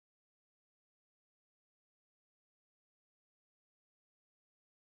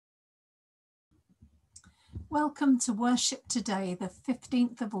Welcome to Worship Today, the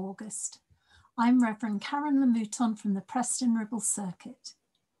 15th of August. I'm Rev Karen from the Preston Ribble Circuit.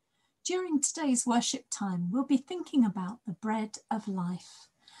 During today's worship time, we'll be thinking about the bread of life.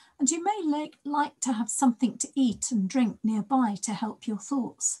 And you may like to have something to eat and drink nearby to help your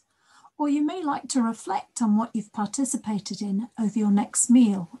thoughts. Or you may like to reflect on what you've participated in over your next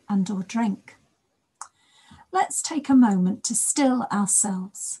meal and or drink. Let's take a moment to still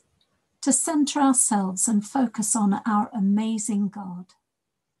ourselves, to center ourselves and focus on our amazing God.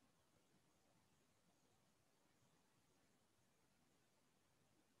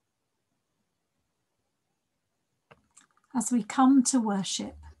 As we come to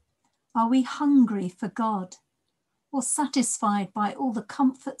worship, are we hungry for God or satisfied by all the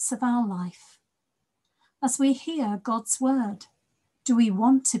comforts of our life? As we hear God's word, do we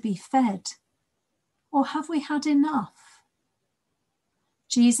want to be fed or have we had enough?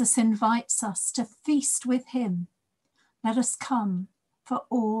 Jesus invites us to feast with him. Let us come, for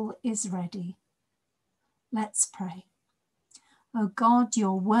all is ready. Let's pray. O God,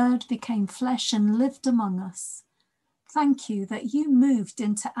 your word became flesh and lived among us. Thank you that you moved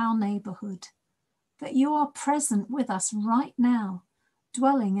into our neighborhood, that you are present with us right now,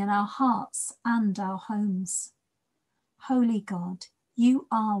 dwelling in our hearts and our homes. Holy God, you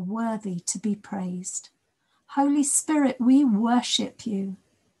are worthy to be praised. Holy Spirit, we worship you.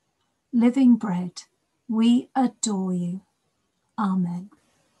 Living bread, we adore you. Amen.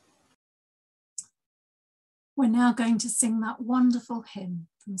 We're now going to sing that wonderful hymn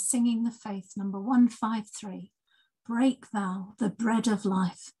from Singing the Faith, number 153. Break thou the bread of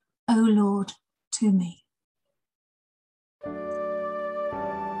life, O Lord, to me.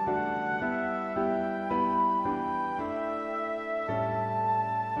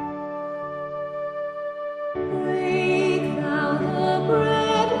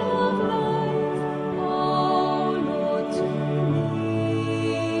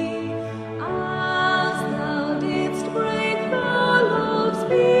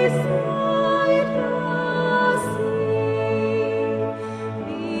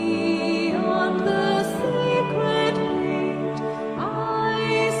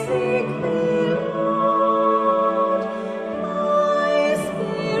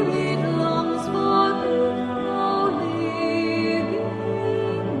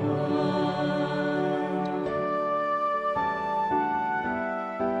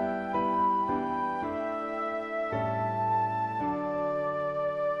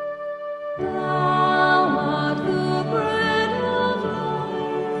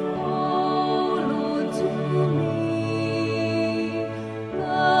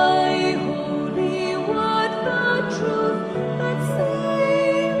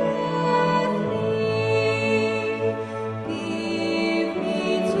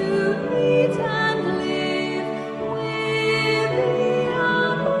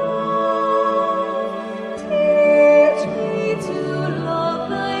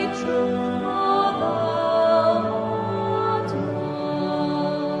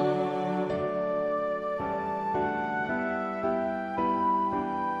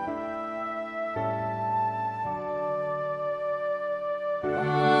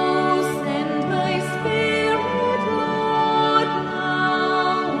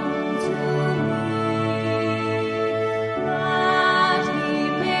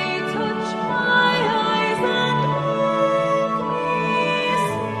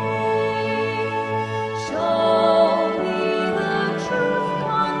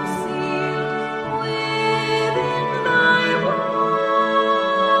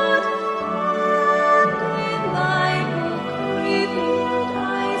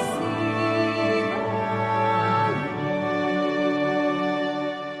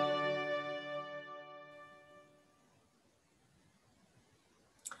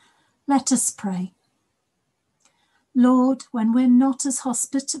 Let us pray. Lord, when we're not as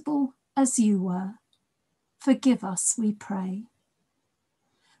hospitable as you were, forgive us, we pray.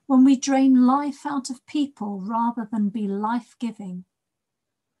 When we drain life out of people rather than be life-giving,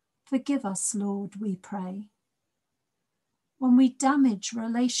 forgive us, Lord, we pray. When we damage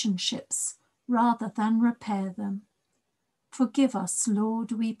relationships rather than repair them, forgive us,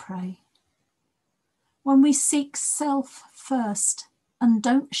 Lord, we pray. When we seek self first and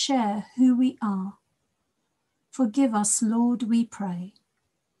don't share who we are, forgive us, Lord, we pray.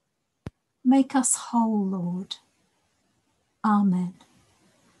 Make us whole, Lord. Amen.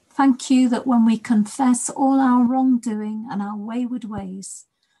 Thank you that when we confess all our wrongdoing and our wayward ways,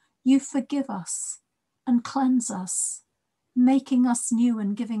 you forgive us and cleanse us, making us new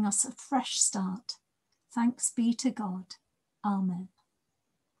and giving us a fresh start. Thanks be to God. Amen.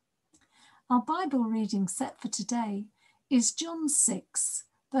 Our Bible reading set for today is John 6,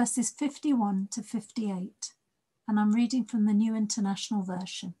 verses 51 to 58, and I'm reading from the New International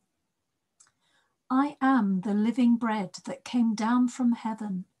Version. I am the living bread that came down from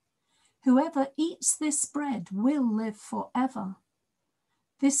heaven. Whoever eats this bread will live forever.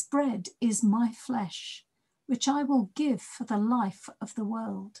 This bread is my flesh, which I will give for the life of the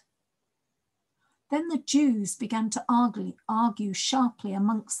world. Then the Jews began to argue sharply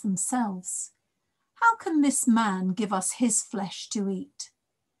amongst themselves. How can this man give us his flesh to eat?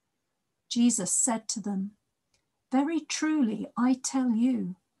 Jesus said to them, Very truly I tell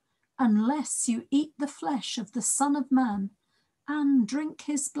you, unless you eat the flesh of the Son of Man and drink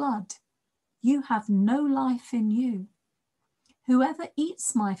his blood, you have no life in you. Whoever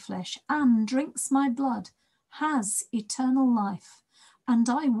eats my flesh and drinks my blood has eternal life, and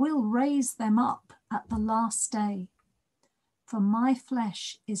I will raise them up at the last day. For my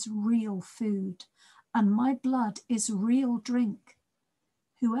flesh is real food, and my blood is real drink.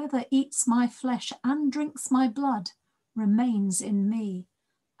 Whoever eats my flesh and drinks my blood remains in me,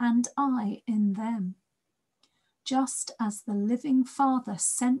 and I in them. Just as the living Father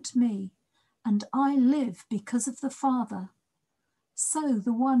sent me, and I live because of the Father, so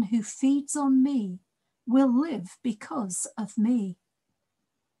the one who feeds on me will live because of me.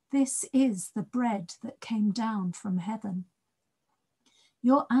 This is the bread that came down from heaven.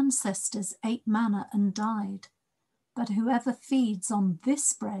 Your ancestors ate manna and died, but whoever feeds on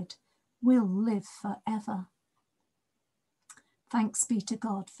this bread will live forever. Thanks be to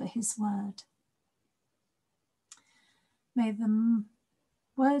God for his word. May the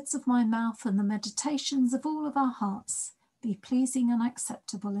words of my mouth and the meditations of all of our hearts be pleasing and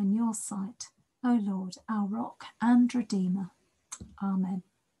acceptable in your sight, O Lord, our rock and redeemer. Amen.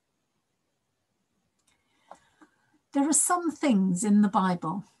 There are some things in the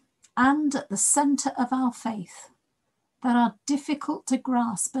Bible and at the centre of our faith that are difficult to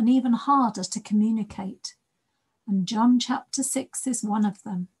grasp and even harder to communicate. And John chapter 6 is one of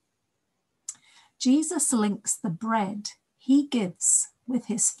them. Jesus links the bread he gives with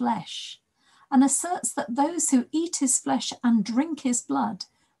his flesh and asserts that those who eat his flesh and drink his blood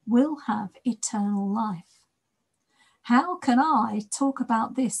will have eternal life. How can I talk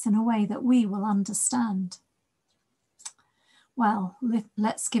about this in a way that we will understand? Well,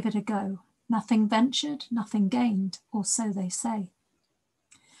 let's give it a go. Nothing ventured, nothing gained, or so they say.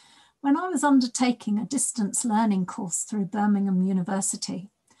 When I was undertaking a distance learning course through Birmingham University,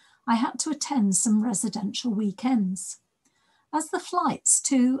 I had to attend some residential weekends. As the flights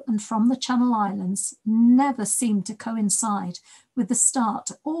to and from the Channel Islands never seemed to coincide with the start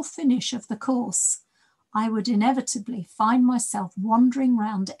or finish of the course, I would inevitably find myself wandering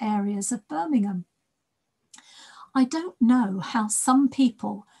round areas of Birmingham. I don't know how some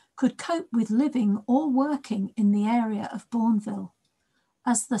people could cope with living or working in the area of Bourneville,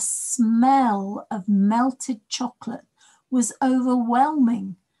 as the smell of melted chocolate was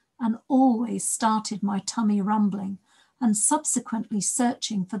overwhelming and always started my tummy rumbling and subsequently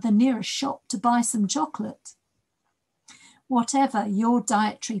searching for the nearest shop to buy some chocolate. Whatever your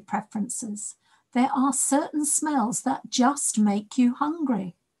dietary preferences, there are certain smells that just make you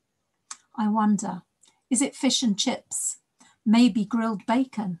hungry. I wonder, is it fish and chips? Maybe grilled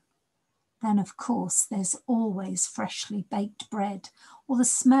bacon? Then, of course, there's always freshly baked bread or the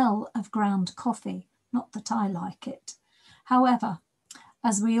smell of ground coffee. Not that I like it. However,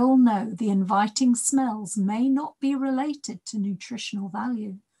 as we all know, the inviting smells may not be related to nutritional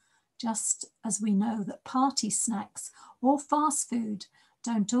value, just as we know that party snacks or fast food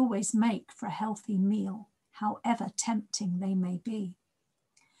don't always make for a healthy meal, however tempting they may be.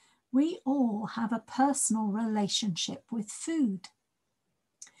 We all have a personal relationship with food.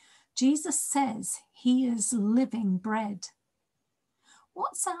 Jesus says he is living bread.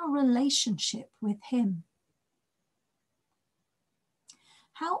 What's our relationship with him?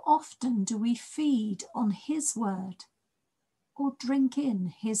 How often do we feed on his word or drink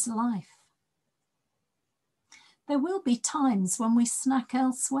in his life? There will be times when we snack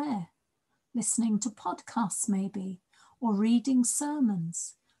elsewhere, listening to podcasts maybe, or reading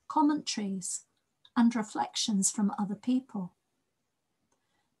sermons, commentaries, and reflections from other people.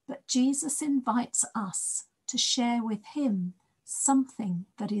 But Jesus invites us to share with him something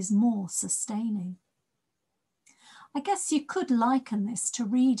that is more sustaining. I guess you could liken this to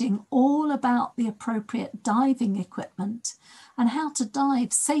reading all about the appropriate diving equipment and how to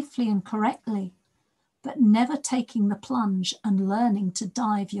dive safely and correctly, but never taking the plunge and learning to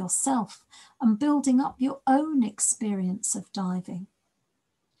dive yourself and building up your own experience of diving.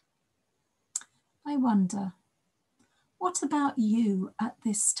 I wonder, what about you at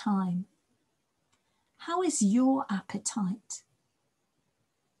this time? How is your appetite?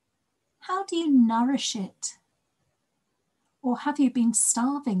 How do you nourish it? Or have you been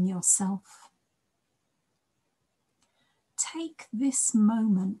starving yourself? Take this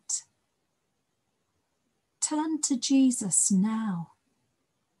moment. Turn to Jesus now.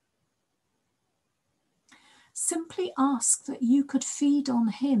 Simply ask that you could feed on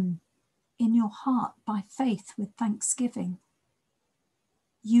him in your heart by faith with thanksgiving.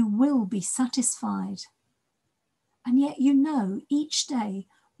 You will be satisfied. And yet you know each day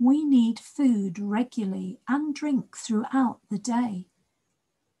we need food regularly and drink throughout the day.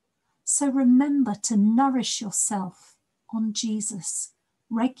 So remember to nourish yourself on Jesus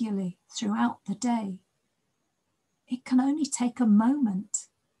regularly throughout the day. It can only take a moment,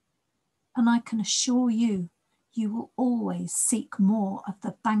 and I can assure you, you will always seek more of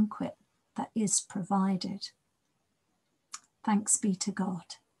the banquet that is provided. Thanks be to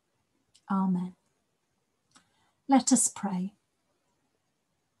God. Amen. Let us pray.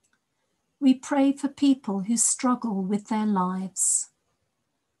 We pray for people who struggle with their lives,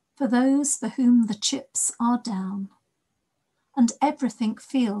 for those for whom the chips are down, and everything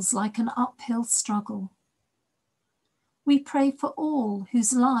feels like an uphill struggle. We pray for all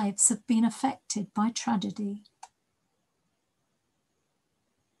whose lives have been affected by tragedy.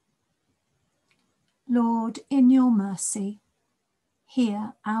 Lord, in your mercy,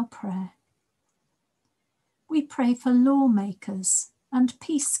 hear our prayer. We pray for lawmakers and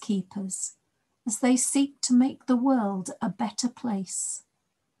peacekeepers as they seek to make the world a better place.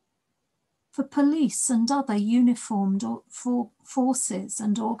 For police and other uniformed forces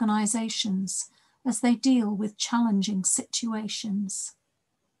and organisations as they deal with challenging situations.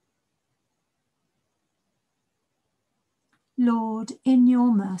 Lord, in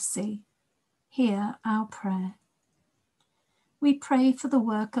your mercy, hear our prayer. We pray for the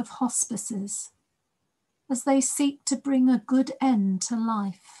work of hospices as they seek to bring a good end to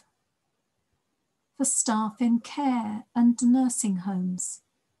life. For staff in care and nursing homes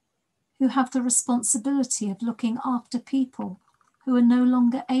who have the responsibility of looking after people who are no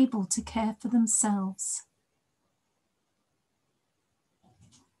longer able to care for themselves.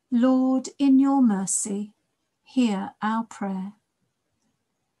 Lord, in your mercy, hear our prayer.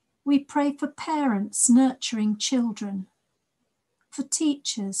 We pray for parents nurturing children, for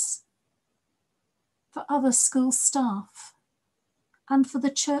teachers, for other school staff, and for the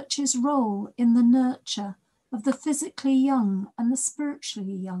church's role in the nurture of the physically young and the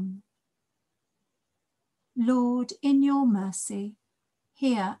spiritually young. Lord, in your mercy,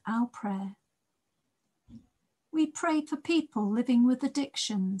 hear our prayer. We pray for people living with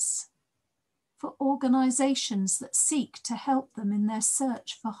addictions, for organisations that seek to help them in their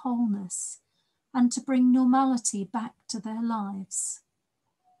search for wholeness and to bring normality back to their lives.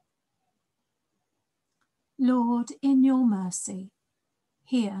 Lord, in your mercy,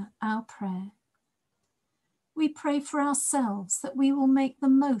 hear our prayer. We pray for ourselves that we will make the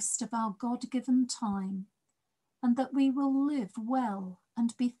most of our God-given time and that we will live well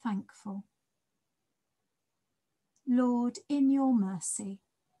and be thankful. Lord, in your mercy,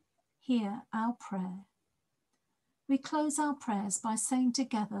 hear our prayer. We close our prayers by saying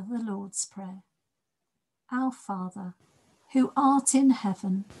together the Lord's Prayer. Our Father, who art in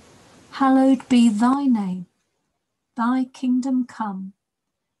heaven, hallowed be thy name. Thy kingdom come,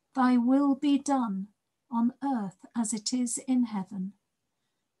 thy will be done on earth as it is in heaven.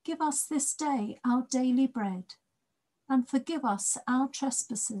 Give us this day our daily bread, and forgive us our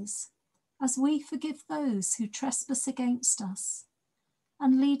trespasses, as we forgive those who trespass against us.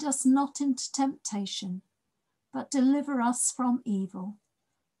 And lead us not into temptation, but deliver us from evil.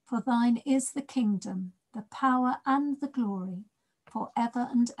 For thine is the kingdom, the power and the glory, for ever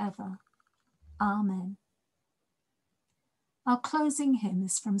and ever. Amen. Our closing hymn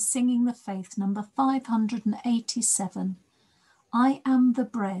is from Singing the Faith, number 587. I am the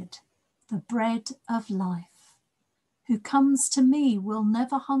bread of life. Who comes to me will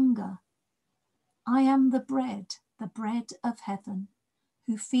never hunger. I am the bread of heaven.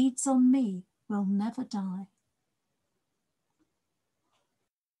 Who feeds on me will never die.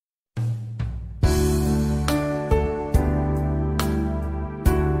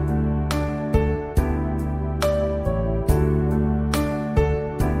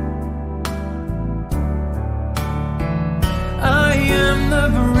 I am the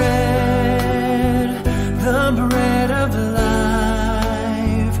bread of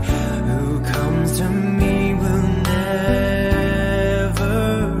life. Who comes to me will never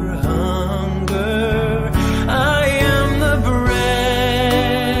hunger.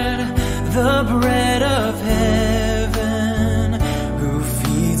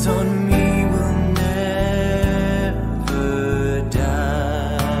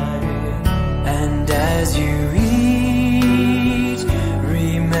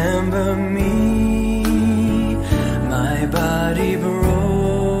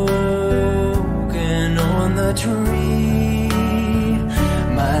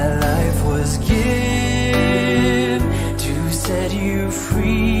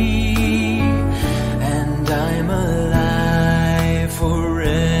 free, and I'm alive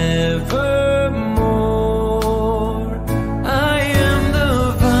forevermore. I am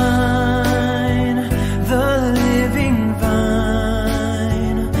the vine, the living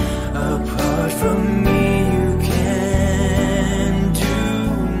vine. Apart from me, you can do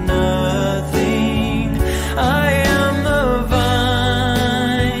nothing. I am the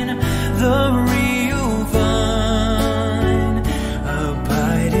vine, the real vine.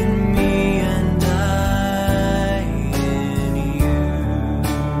 Abide in me and I in you.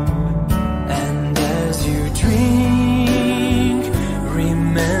 And as you drink,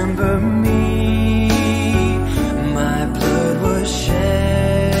 remember me. My blood was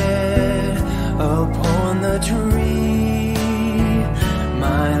shed upon the tree.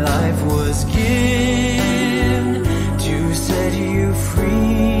 My life was given to set you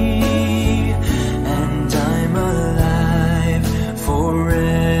free, and I'm alive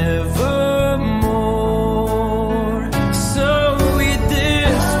forevermore. So eat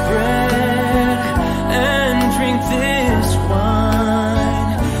this bread and drink this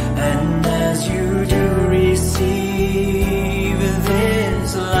wine, and as you do, receive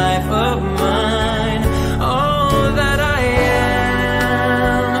this life of mine. All that I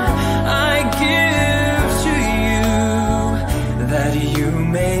am, I give to you, that you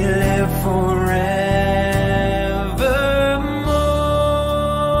may live forevermore.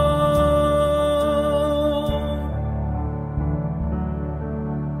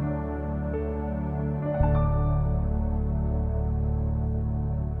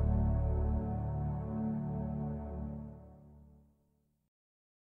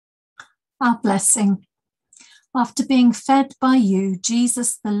 Our blessing. After being fed by you,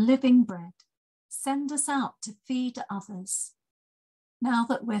 Jesus, the living bread, send us out to feed others. Now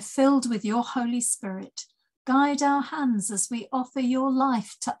that we're filled with your Holy Spirit, guide our hands as we offer your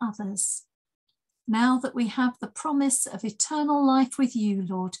life to others. Now that we have the promise of eternal life with you,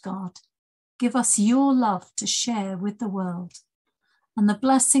 Lord God, give us your love to share with the world. And the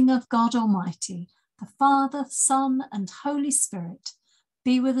blessing of God Almighty, the Father, Son, and Holy Spirit,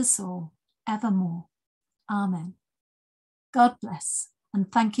 be with us all evermore. Amen. God bless,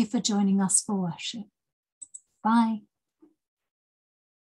 and thank you for joining us for worship. Bye.